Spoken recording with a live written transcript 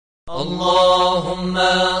اللهم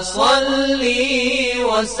صل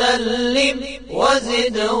وسلم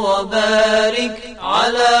وزد وبارك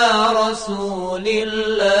على رسول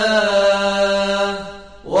الله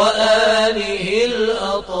وآله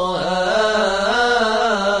الأطهار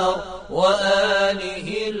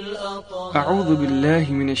أعوذ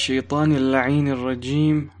بالله من الشيطان اللعين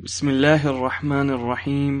الرجيم. بسم الله الرحمن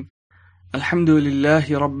الرحيم. الحمد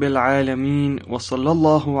لله رب العالمين وصلى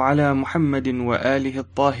الله على محمد وآله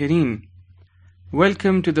الطاهرين.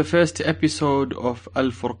 Welcome to the first episode of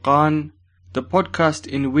Al-Furqan, the podcast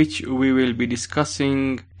in which we will be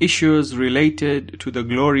discussing issues related to the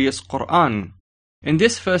glorious Quran. In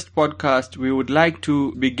this first podcast, we would like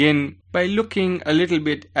to begin by looking a little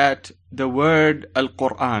bit at the word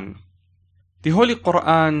Al-Quran. The Holy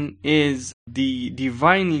Quran is the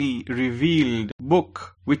divinely revealed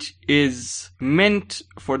book which is meant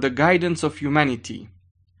for the guidance of humanity.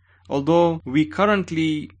 Although we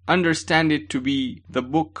currently understand it to be the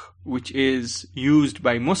book which is used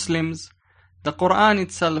by Muslims, the Quran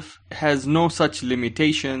itself has no such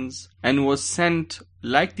limitations and was sent,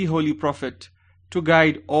 like the Holy Prophet, to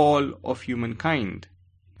guide all of humankind.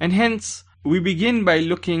 And hence, we begin by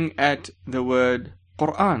looking at the word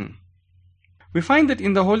Quran. We find that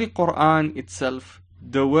in the Holy Quran itself,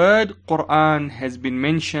 the word Quran has been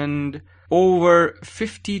mentioned over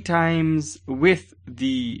 50 times with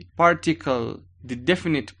the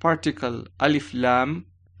definite particle alif lam,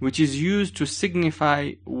 which is used to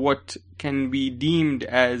signify what can be deemed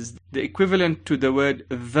as the equivalent to the word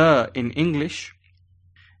the in English.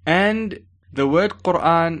 And the word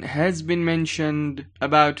Quran has been mentioned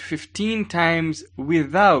about 15 times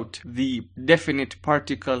without the definite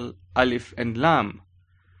particle alif and lam.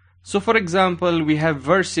 So for example, we have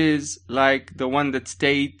verses like the one that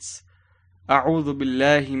states أعوذ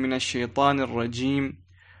بالله من الشيطان الرجيم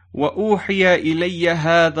وأوحي إلي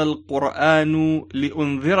هذا القرآن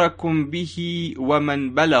لأنذركم به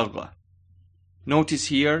ومن بلغ. Notice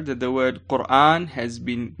here that the word Quran has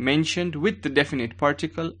been mentioned with the definite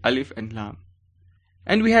particle alif and lam.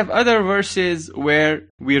 And we have other verses where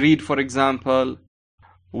we read, for example,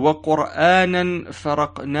 وَقُرْآنًا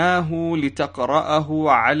فَرَقْنَاهُ لِتَقْرَأَهُ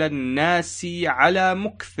عَلَى النَّاسِ عَلَى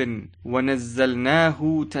مُكْثٍ وَنَزَّلْنَاهُ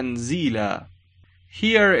تَنزِيلًا.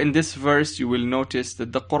 Here in this verse you will notice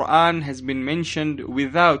that the Quran has been mentioned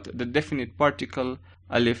without the definite particle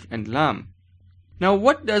alif and lam. Now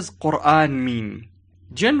what does Quran mean?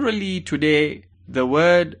 Generally today the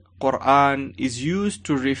word Quran is used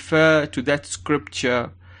to refer to that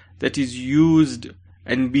scripture that is used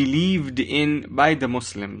and believed in by the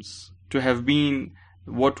Muslims to have been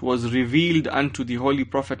what was revealed unto the Holy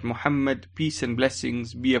Prophet Muhammad, peace and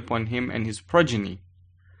blessings be upon him and his progeny.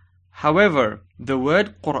 However, the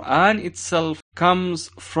word Quran itself comes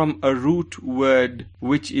from a root word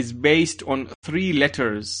which is based on 3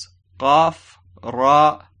 letters, Qaf,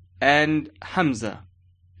 Ra and Hamza.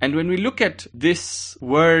 And when we look at this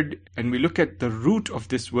word and we look at the root of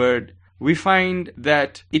this word, we find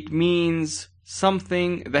that it means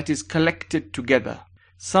something that is collected together,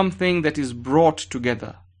 something that is brought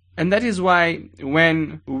together. And that is why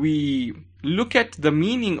when we look at the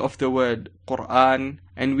meaning of the word Quran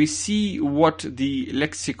and we see what the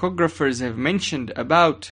lexicographers have mentioned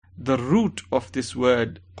about the root of this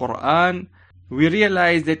word Quran, we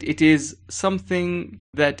realize that it is something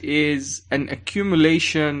that is an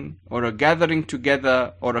accumulation or a gathering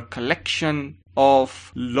together or a collection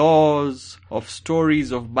of laws, of stories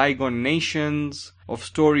of bygone nations, of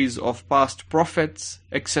stories of past prophets,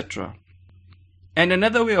 etc. And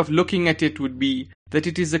another way of looking at it would be that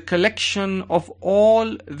it is a collection of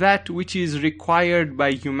all that which is required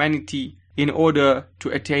by humanity in order to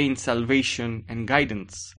attain salvation and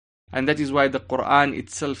guidance. And that is why the Quran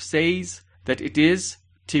itself says that it is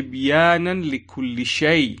تِبْيَانًا لِكُلِّ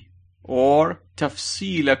شَيْءٍ or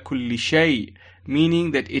تَفْصِيلَ كُلِّ شَيْءٍ, meaning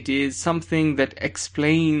that it is something that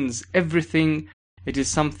explains everything, it is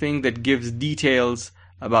something that gives details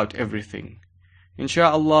about everything.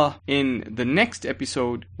 Insha'Allah, in the next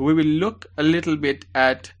episode, we will look a little bit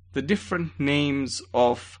at the different names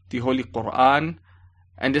of the Holy Quran,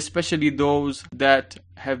 and especially those that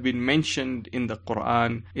have been mentioned in the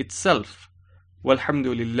Quran itself.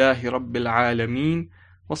 Walhamdulillahi Rabbil Alameen,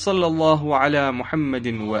 wa sallallahu ala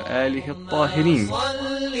Muhammadin wa alihi al-tahirin.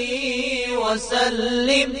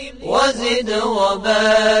 وسلم وزد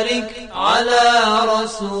وبارك على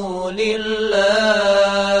رسول الله